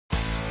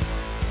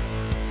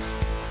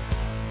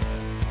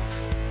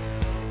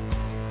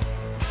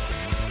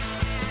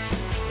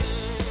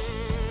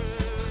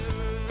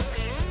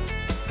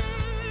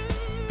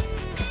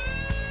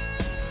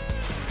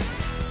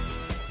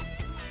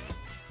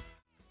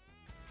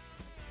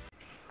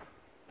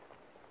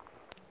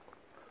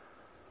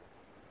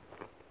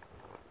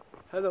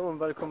Hello and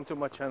welcome to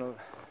my channel,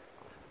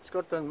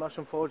 Scotland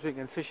Mushroom Foraging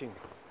and Fishing.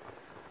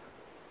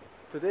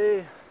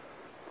 Today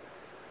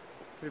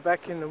we're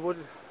back in the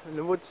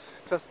woods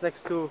just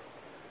next to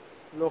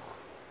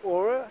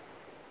Lochore.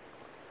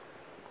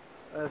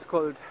 It's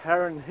called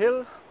Heron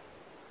Hill,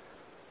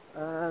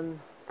 and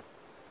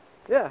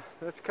yeah,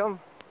 let's go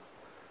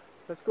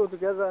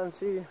together and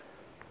see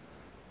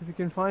if we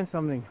can find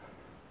something.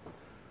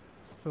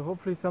 So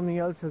hopefully something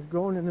else has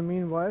grown in the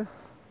meanwhile.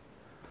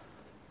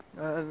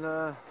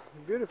 And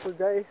beautiful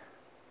day.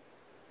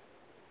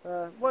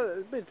 Well,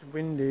 a bit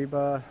windy,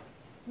 but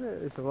yeah,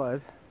 it's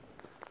alright.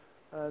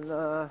 And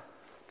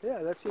yeah,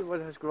 let's see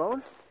what has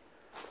grown.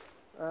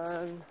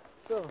 And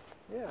so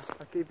yeah,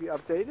 I'll keep you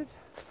updated.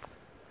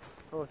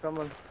 Oh,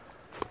 someone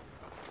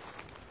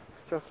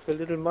just a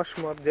little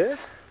mushroom up there,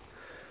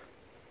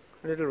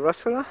 a little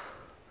rustler.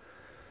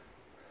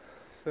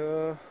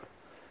 So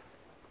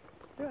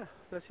yeah,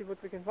 let's see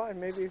what we can find.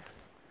 Maybe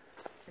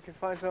we can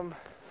find some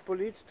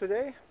boletes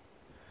today.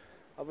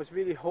 I was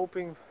really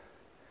hoping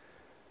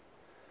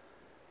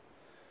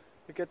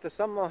to get the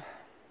summer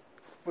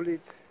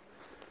bolete,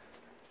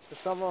 the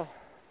summer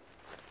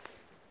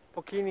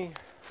porcini,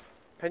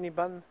 penny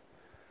bun,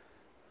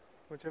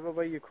 whichever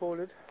way you call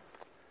it.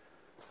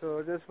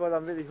 So that's what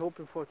I'm really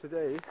hoping for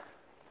today.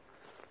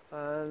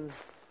 And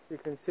you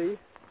can see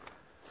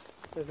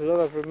there's a lot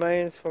of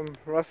remains from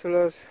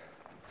rustlers.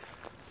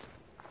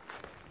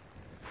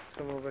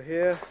 Some over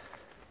here.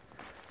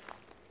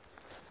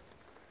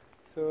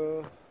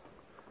 So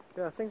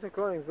yeah, things are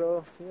growing,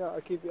 so yeah,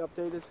 I'll keep you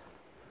updated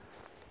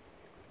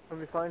when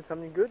we find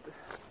something good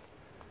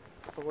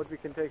for what we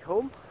can take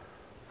home.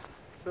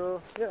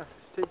 So yeah,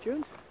 stay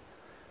tuned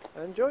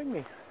and join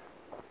me.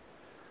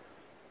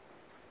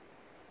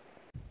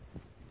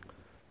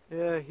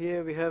 Yeah,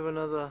 here we have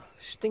another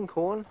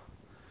stinkhorn.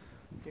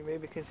 You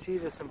maybe can see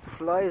there's some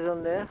flies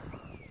on there.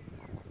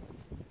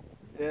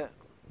 Yeah,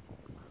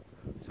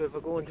 so if I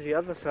go into the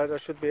other side I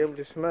should be able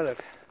to smell it.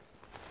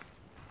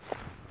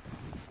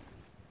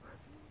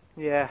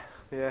 Yeah,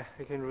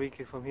 I can reach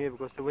it from here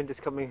because the wind is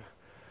coming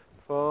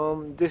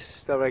from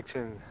this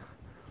direction.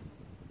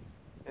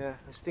 Yeah,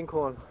 a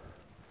stinkhorn.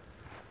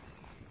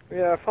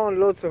 Yeah, I found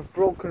loads of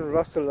broken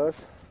rustlers,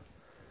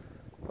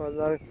 but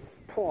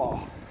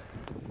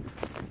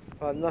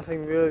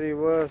nothing really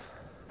worth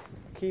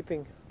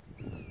keeping.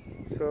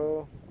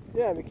 So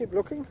yeah, we keep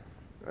looking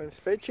and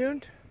stay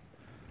tuned.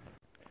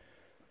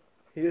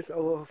 Here's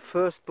our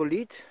first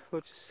bolete,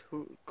 which is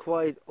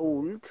quite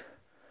old.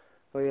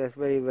 Oh yeah, it's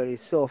very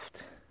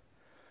soft,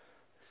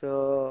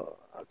 so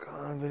I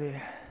can't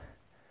really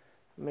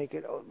make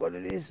it out what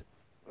it is.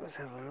 Let's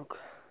have a look.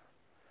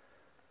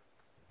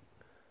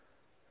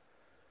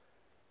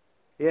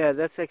 Yeah,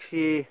 that's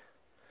actually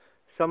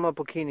summer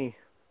porcini.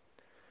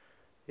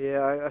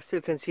 Yeah, I still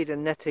can see the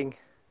netting.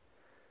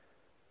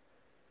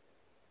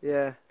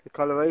 Yeah, the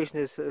coloration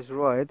is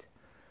right.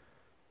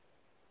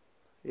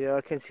 Yeah,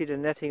 I can see the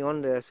netting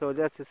on there, so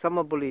that's a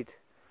summer bolete.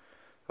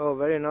 Oh,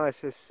 very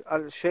nice. It's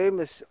a shame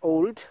it's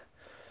old.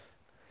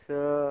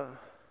 So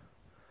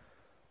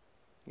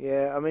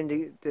yeah, I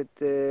mean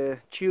the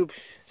tubes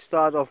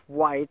start off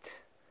white,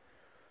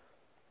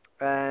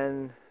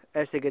 and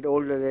as they get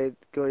older they're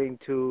going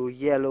to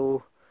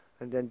yellow,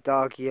 and then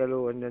dark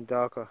yellow, and then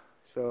darker.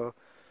 So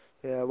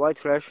yeah, white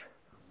flesh.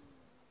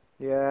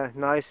 Yeah,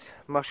 nice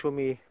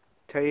mushroomy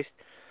taste.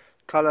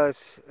 Color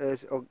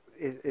is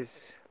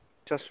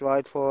just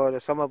right for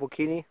the summer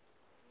porcini.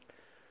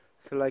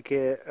 So like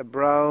a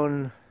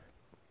brown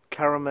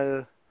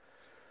caramel.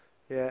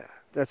 Yeah,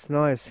 that's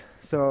nice.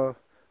 So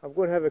I'm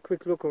going to have a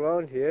quick look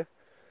around here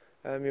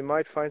and we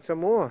might find some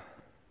more.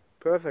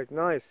 Perfect,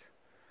 nice.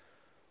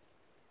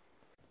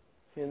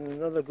 In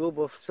another group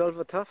of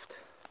silver tuft.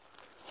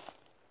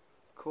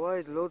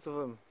 Quite loads of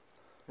them.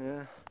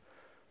 Yeah,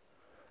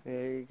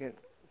 you can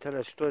tell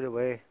it straight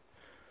away.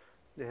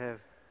 They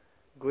have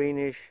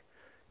greenish,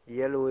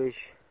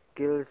 yellowish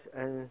gills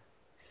and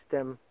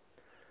stem,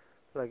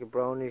 like a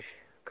brownish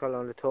color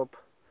on the top.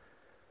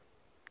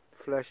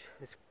 Flesh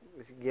is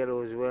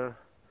yellow as well.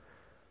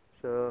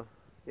 So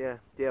yeah,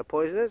 they are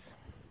poisonous,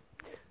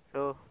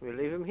 so we'll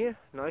leave them here.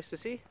 Nice to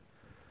see.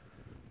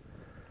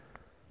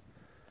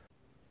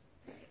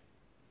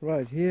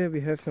 Right, here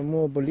we have some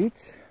more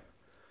boletes.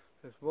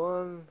 There's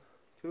 1,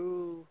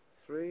 2,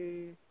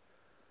 3.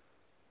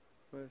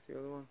 Where's the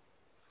other one?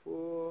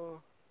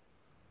 4.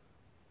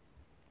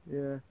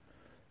 Yeah,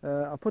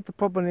 I'll put the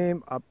proper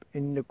name up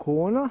in the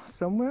corner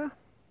somewhere.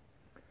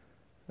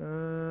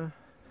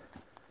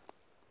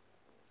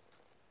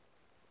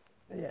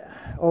 Yeah,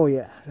 oh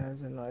yeah,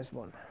 that's a nice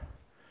one.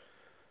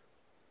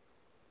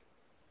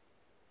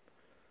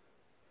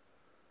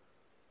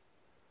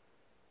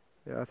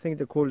 Yeah, I think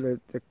they call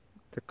it the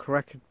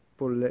cracked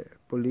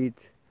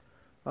bolete.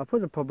 I'll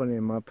put the proper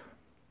name up.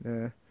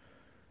 Yeah,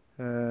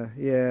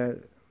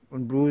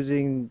 on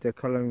bruising they're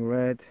coloring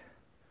red.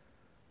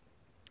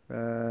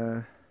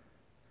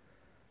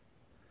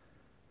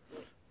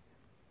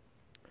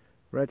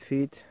 Red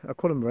feet, I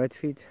call them red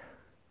feet.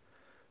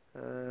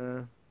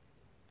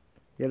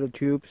 Yellow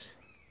tubes.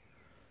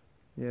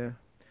 Yeah,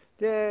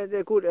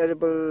 they're good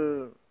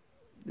edible.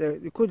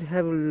 They could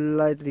have a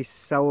lightly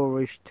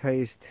sourish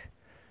taste.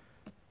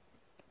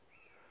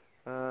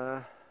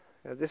 Yeah,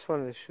 this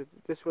one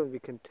we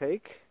can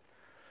take.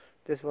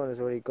 This one is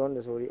already gone.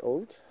 It's already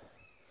old.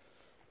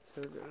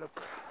 So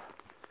look,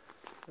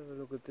 have a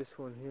look at this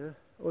one here.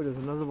 Oh, there's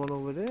another one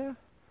over there.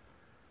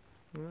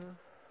 Yeah,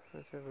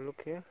 let's have a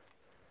look here.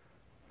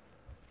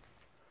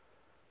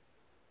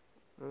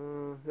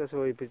 That's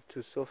already a bit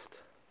too soft.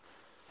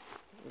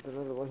 There's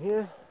another one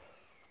here.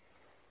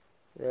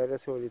 Yeah,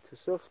 that's already too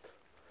soft.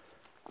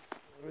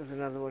 There's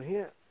another one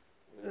here.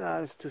 Ah,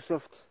 it's too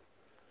soft.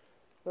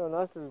 So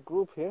nice little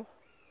group here.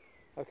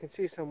 I can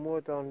see some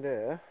more down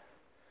there.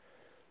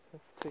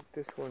 Let's take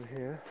this one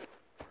here.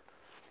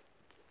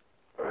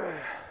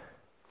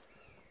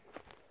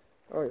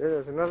 Oh yeah,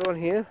 there's another one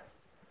here.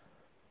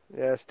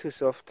 Yeah, it's too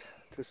soft.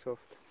 Too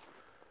soft.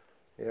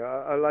 Yeah,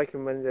 I like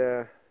them when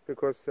they're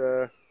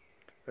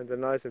when they're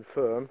nice and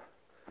firm.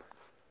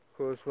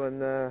 Because when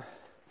they're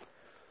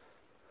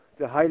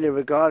highly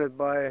regarded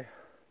by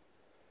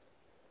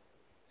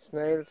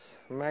snails,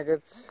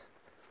 maggots,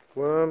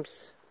 worms.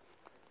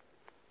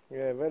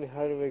 Yeah, very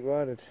highly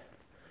regarded.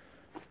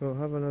 So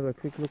have another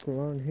quick look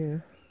around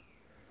here.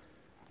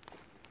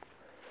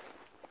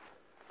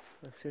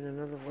 I've seen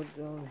another one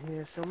down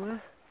here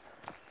somewhere.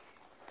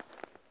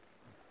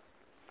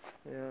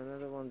 Yeah,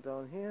 another one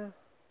down here.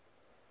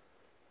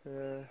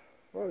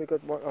 Well, we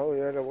got one. Oh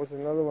yeah, there was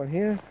another one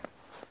here.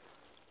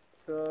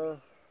 So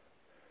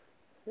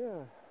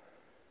yeah,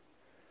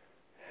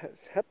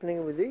 it's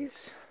happening with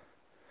these.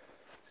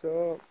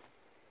 So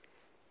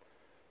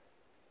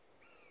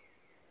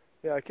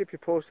yeah, I'll keep you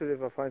posted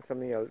if I find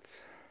something else.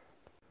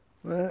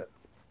 Well,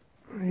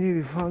 here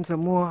we found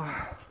some more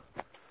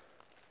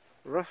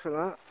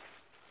Russula.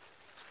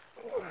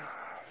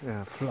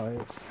 Yeah,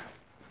 flies.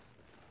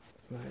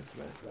 Flies.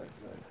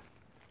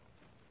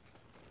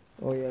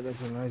 Oh yeah, that's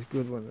a nice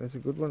good one. That's a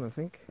good one, I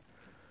think.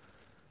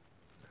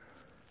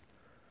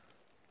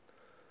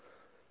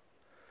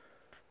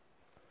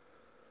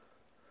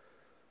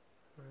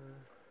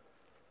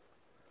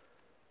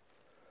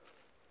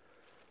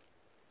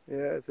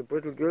 Yeah, it's a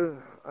brittle gill.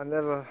 I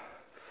never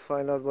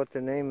find out what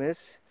the name is.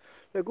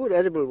 They're good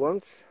edible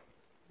ones.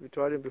 We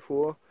tried them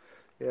before.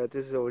 Yeah,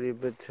 this is already a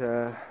bit.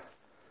 Yeah,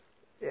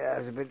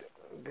 it's a bit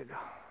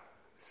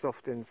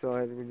soft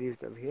inside. We leave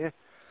them here.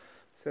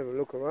 Let's have a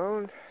look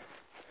around.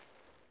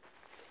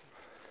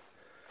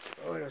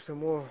 Oh, there's some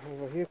more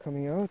over here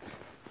coming out.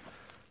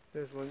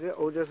 There's one there.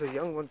 Oh, there's a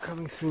young one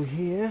coming through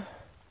here.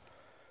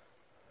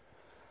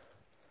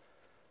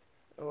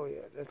 Oh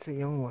yeah, that's a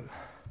young one.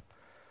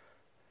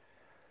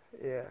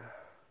 Yeah,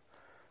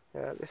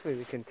 this way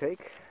we can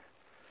take.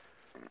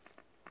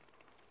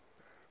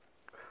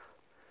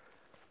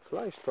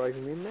 Flies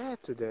driving me mad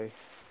today.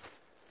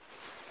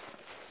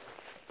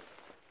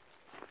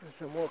 There's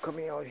some more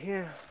coming out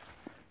here.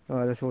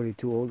 Oh, that's already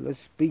too old. That's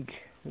big.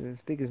 As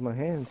big as my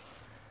hand.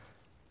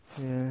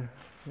 Yeah,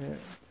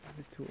 a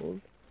bit too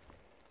old.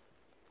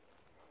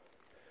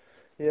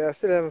 Yeah, I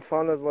still haven't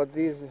found out what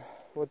these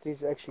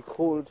are actually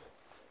called.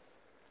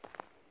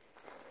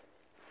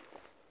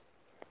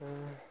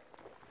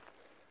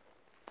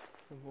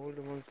 Some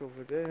older ones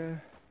over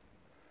there.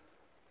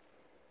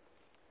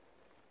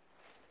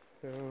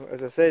 So,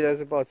 as I say,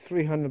 there's about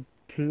 300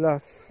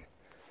 plus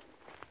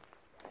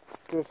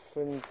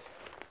different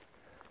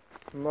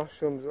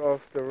mushrooms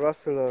of the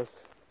rustlers.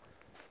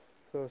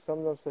 So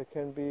sometimes they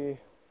can be a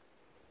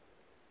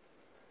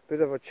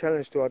bit of a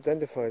challenge to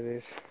identify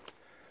these.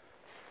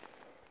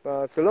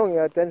 But so long you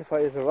identify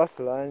as a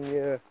rustler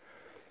and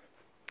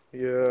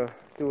you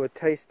do a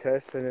taste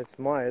test and it's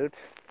mild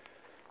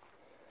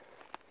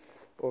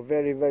or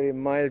very, very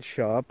mild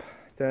sharp,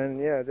 then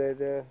yeah,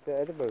 they're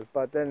edible.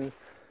 But then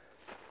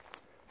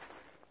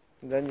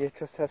you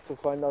just have to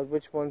find out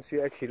which ones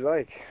you actually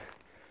like,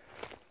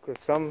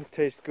 because some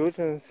taste good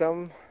and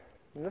some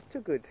not too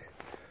good.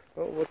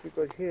 Oh, what we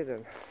got here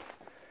then?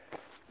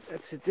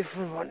 That's a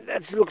different one.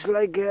 That looks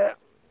like a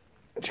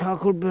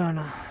charcoal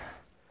burner.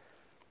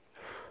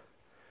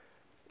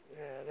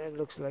 Yeah, that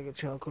looks like a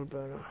charcoal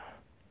burner.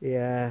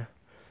 Yeah,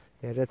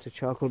 that's a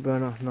charcoal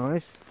burner.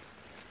 Nice.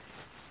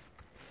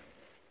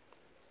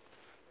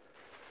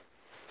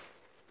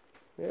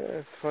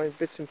 Yeah, find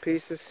bits and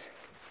pieces.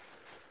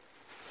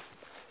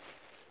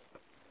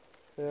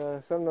 Yeah,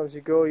 sometimes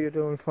you go, you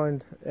don't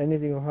find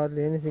anything or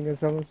hardly anything, and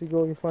sometimes you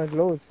go, you find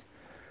loads.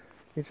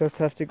 You just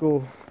have to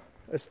go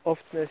as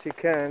often as you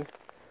can.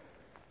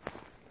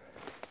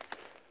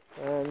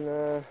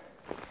 And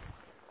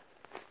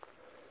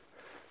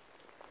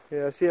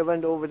yeah, see, I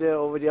went over there,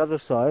 over the other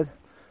side.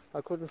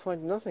 I couldn't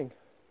find nothing.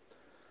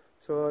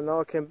 So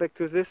now I came back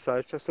to this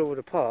side, just over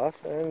the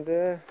path, and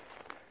we're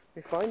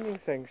finding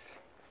things.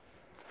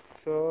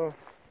 So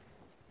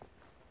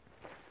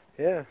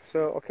yeah,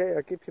 so okay,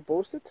 I'll keep you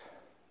posted.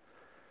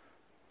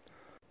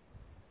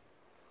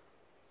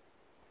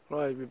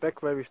 Right, we're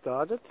back where we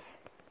started.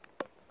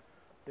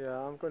 Yeah,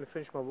 I'm going to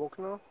finish my walk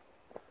now.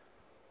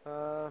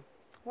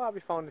 Well, we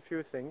found a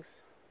few things,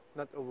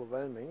 not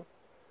overwhelming.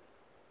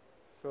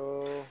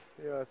 So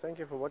yeah, thank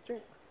you for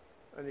watching.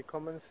 Any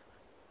comments,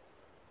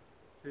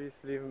 please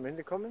leave them in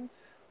the comments,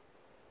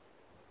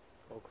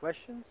 or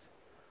questions.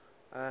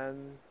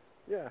 And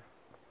yeah,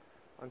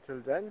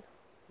 until then,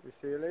 we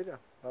see you later.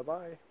 Bye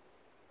bye.